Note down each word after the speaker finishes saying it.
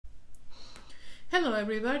Hello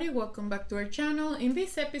everybody, welcome back to our channel. In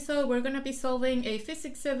this episode we're going to be solving a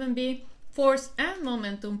PHY7B force and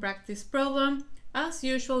momentum practice problem. As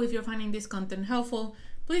usual, if you're finding this content helpful,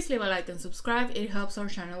 please leave a like and subscribe, it helps our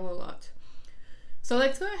channel a lot. So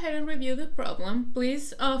let's go ahead and review the problem.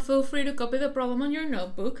 Please feel free to copy the problem on your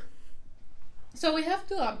notebook. So we have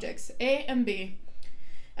two objects, A and B,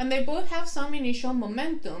 and they both have some initial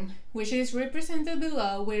momentum, which is represented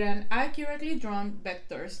below with an accurately drawn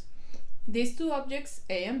vectors. These two objects,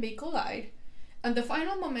 A and B, collide, and the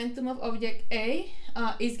final momentum of object A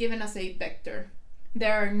is given as a vector.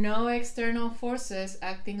 There are no external forces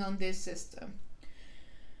acting on this system.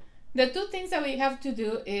 The two things that we have to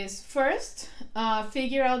do is first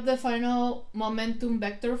figure out the final momentum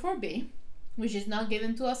vector for B, which is not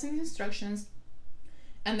given to us in the instructions,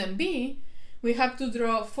 and then B, we have to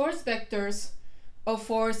draw force vectors of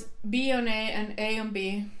force B on A and A on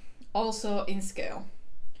B, also in scale.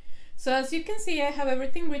 So as you can see, I have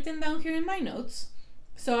everything written down here in my notes.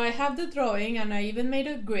 So I have the drawing, and I even made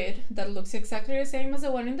a grid that looks exactly the same as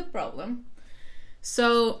the one in the problem.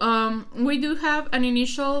 So we do have an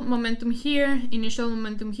initial momentum here, initial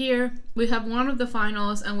momentum here. We have one of the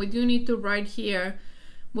finals, and we do need to write here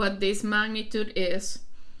what this magnitude is.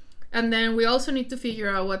 And then we also need to figure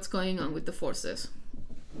out what's going on with the forces.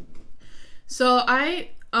 So I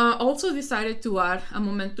also decided to add a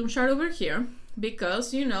momentum chart over here,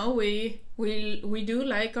 because you know we do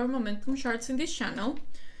like our momentum charts in this channel.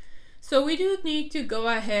 So we do need to go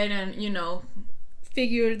ahead and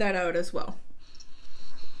figure that out as well.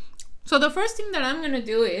 So the first thing that I'm gonna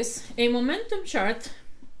do is a momentum chart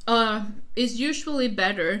is usually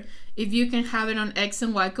better if you can have it on X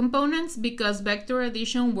and Y components, because vector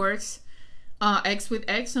addition works X with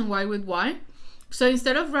X and Y with Y. So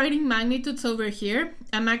instead of writing magnitudes over here,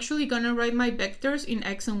 I'm actually gonna write my vectors in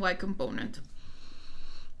X and Y component.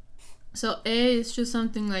 So A is just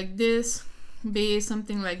something like this, B is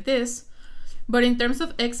something like this, but in terms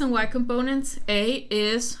of X and Y components, A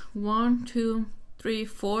is 1, 2, 3,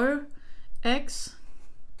 4 X,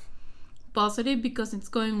 positive because it's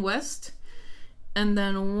going west, and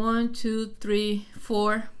then 1, 2, 3,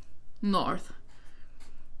 4 north,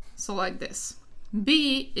 so like this.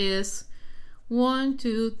 B is 1,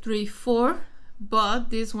 2, 3, 4, but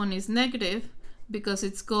this one is negative because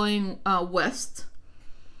it's going west.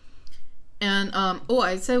 And oh,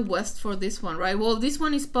 I said west for this one, right? Well, this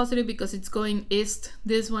one is positive because it's going east.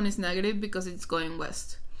 This one is negative because it's going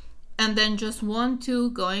west. And then just 1, 2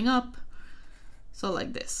 going up, so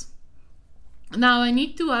like this. Now I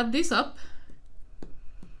need to add this up,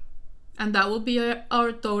 and that will be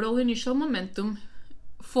our total initial momentum.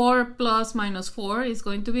 4 plus minus 4 is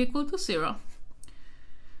going to be equal to 0.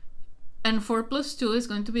 And 4 plus 2 is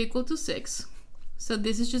going to be equal to 6. So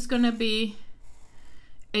this is just going to be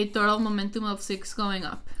a total momentum of 6 going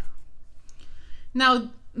up.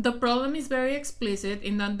 Now, the problem is very explicit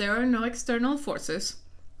in that there are no external forces.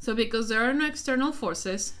 So because there are no external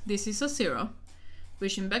forces, this is a 0,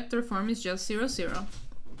 which in vector form is just 0, 0.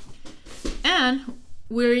 And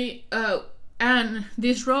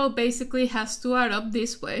this row basically has to add up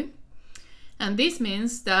this way. And this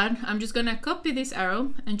means that I'm just gonna copy this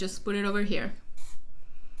arrow and just put it over here.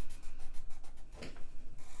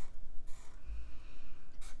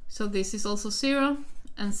 So this is also 0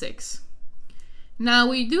 and 6. Now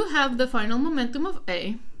we do have the final momentum of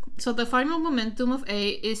A. So the final momentum of A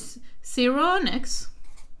is 0 on X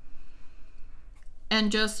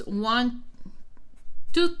and just 1,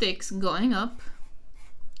 2 ticks going up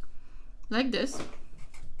like this.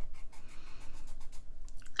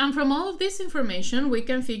 And from all of this information, we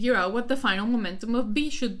can figure out what the final momentum of B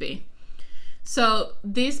should be. So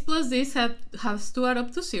this plus this has to add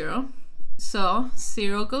up to 0. So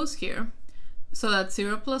 0 goes here. So that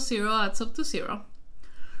 0 plus 0 adds up to 0.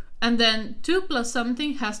 And then 2 plus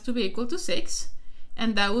something has to be equal to 6.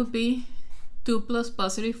 And that would be 2 plus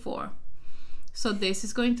positive 4. So this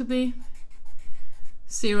is going to be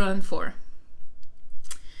 0 and 4.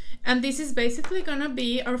 And this is basically going to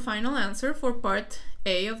be our final answer for part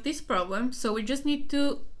A of this problem. So we just need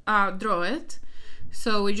to draw it.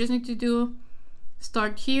 So we just need to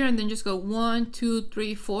start here and then just go 1, 2,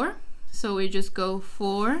 3, 4. So we just go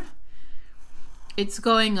 4. It's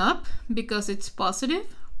going up because it's positive,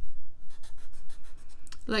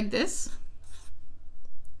 like this.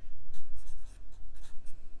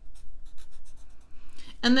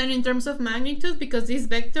 And then in terms of magnitude, because this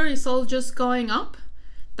vector is all just going up,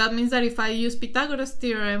 that means that if I use Pythagoras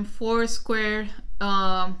theorem, 4 squared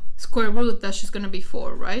square root, that's just going to be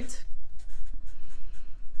 4, right?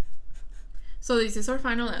 So this is our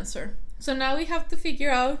final answer. So now we have to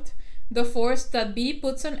figure out the force that B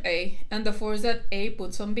puts on A and the force that A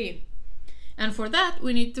puts on B. And for that,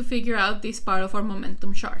 we need to figure out this part of our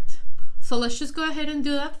momentum chart. So let's just go ahead and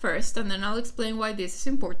do that first, and then I'll explain why this is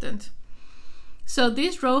important. So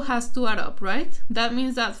this row has to add up, right? That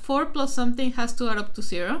means that 4 plus something has to add up to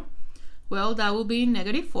 0. Well, that will be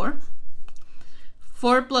 -4.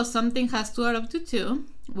 4 plus something has to add up to 2.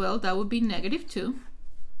 Well, that would be -2.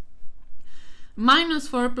 Minus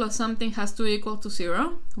 4 plus something has to equal to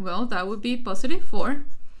 0. Well, that would be +4.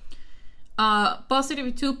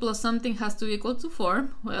 +2 plus something has to equal to 4.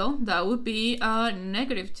 Well, that would be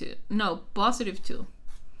 -2. No, +2.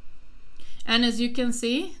 And as you can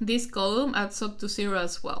see, this column adds up to 0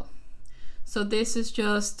 as well. So this is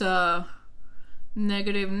just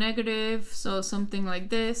negative, negative, so something like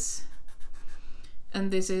this. And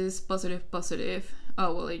this is positive, positive.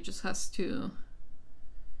 Oh, well, it just has to...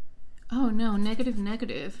 Oh no, negative,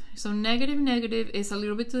 negative. So negative, negative is a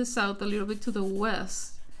little bit to the south, a little bit to the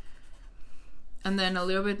west, and then a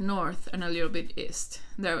little bit north and a little bit east.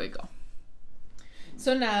 There we go.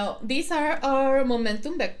 So now these are our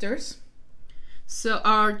momentum vectors. So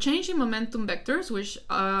our change in momentum vectors, which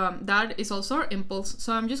that is also our impulse.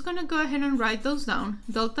 So I'm just gonna go ahead and write those down.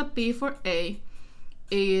 Delta P for A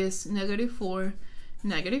is -4,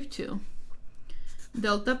 -2.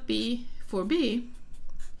 Delta P for B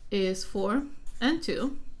is 4 and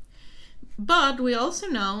 2. But we also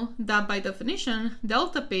know that by definition,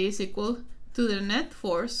 delta P is equal to the net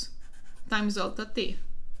force times delta T.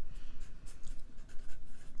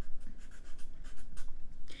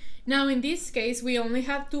 Now in this case, we only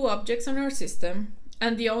have 2 objects on our system,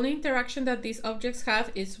 and the only interaction that these objects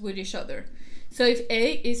have is with each other. So if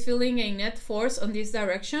A is feeling a net force on this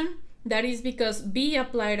direction, that is because B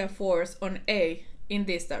applied a force on A in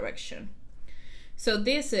this direction. So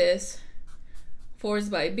this is force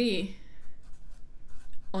by B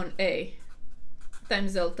on A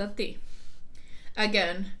times delta T.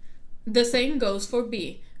 Again, the same goes for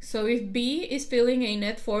B. So if B is feeling a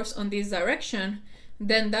net force on this direction,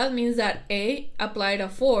 then that means that A applied a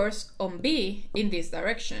force on B in this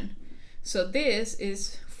direction. So this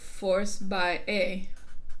is force by A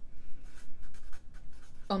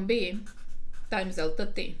on B times delta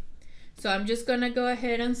T. So I'm just gonna go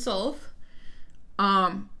ahead and solve.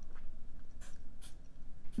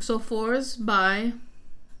 So force by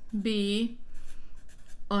B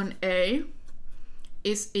on A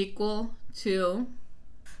is equal to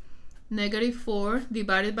 -4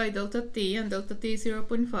 divided by delta T, and delta T is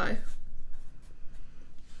 0.5.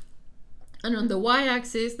 And on the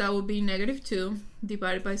y-axis, that would be -2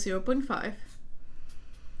 divided by 0.5.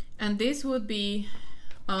 And this would be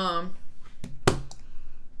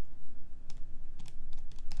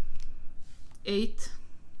 -8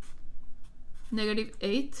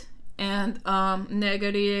 and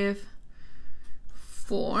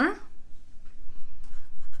 -4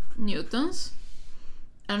 newtons.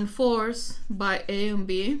 And force by A and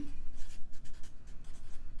B,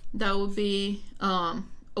 that would be,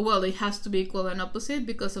 well, it has to be equal and opposite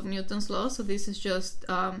because of Newton's law, so this is just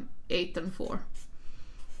 8 and 4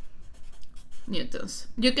 newtons.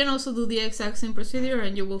 You can also do the exact same procedure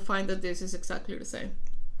and you will find that this is exactly the same.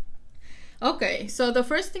 Okay, so the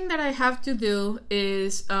first thing that I have to do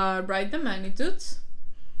is write the magnitudes.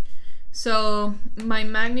 So my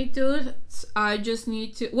magnitudes, I just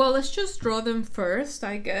need to, well, let's just draw them first,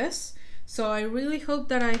 I guess. So I really hope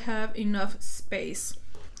that I have enough space.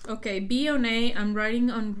 Okay, B on A, I'm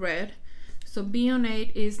writing on red. So B on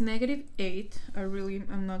 8 is -8.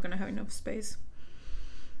 I'm not gonna have enough space.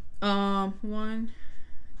 1,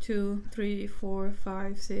 2, 3, 4,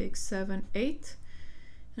 5, 6, 7, 8.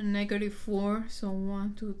 And -4, so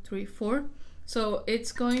 1, 2, 3, 4. So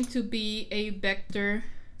it's going to be a vector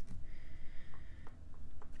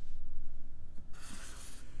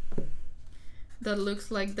that looks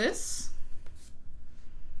like this.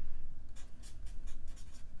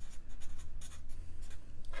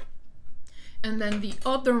 And then the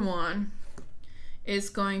other one is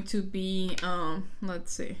going to be,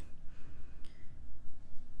 let's see,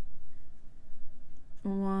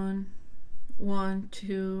 1,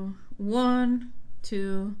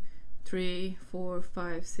 2, 3, 4,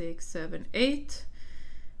 5, 6, 7, 8,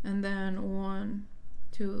 and then 1,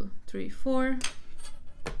 2, 3, 4.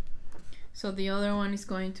 So the other one is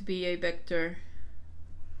going to be a vector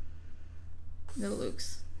that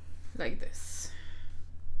looks like this.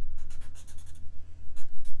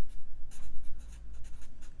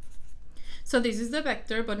 So this is the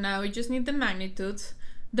vector, but now we just need the magnitudes.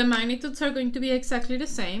 The magnitudes are going to be exactly the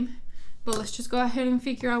same, but let's just go ahead and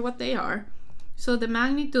figure out what they are. So the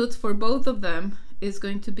magnitudes for both of them is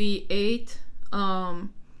going to be 8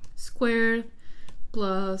 squared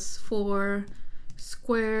plus 4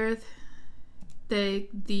 squared. Take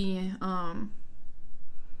the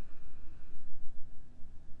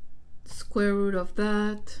square root of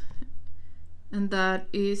that, and that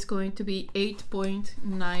is going to be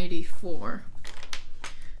 8.94.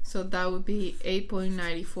 So that would be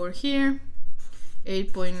 8.94 here,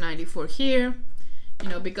 8.94 here. You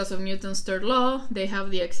know, because of Newton's third law, they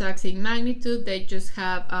have the exact same magnitude, they just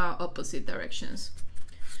have opposite directions.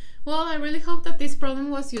 Well, I really hope that this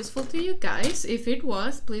problem was useful to you guys. If it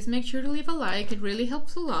was, please make sure to leave a like, it really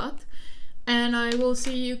helps a lot. And I will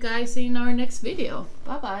see you guys in our next video.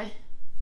 Bye bye.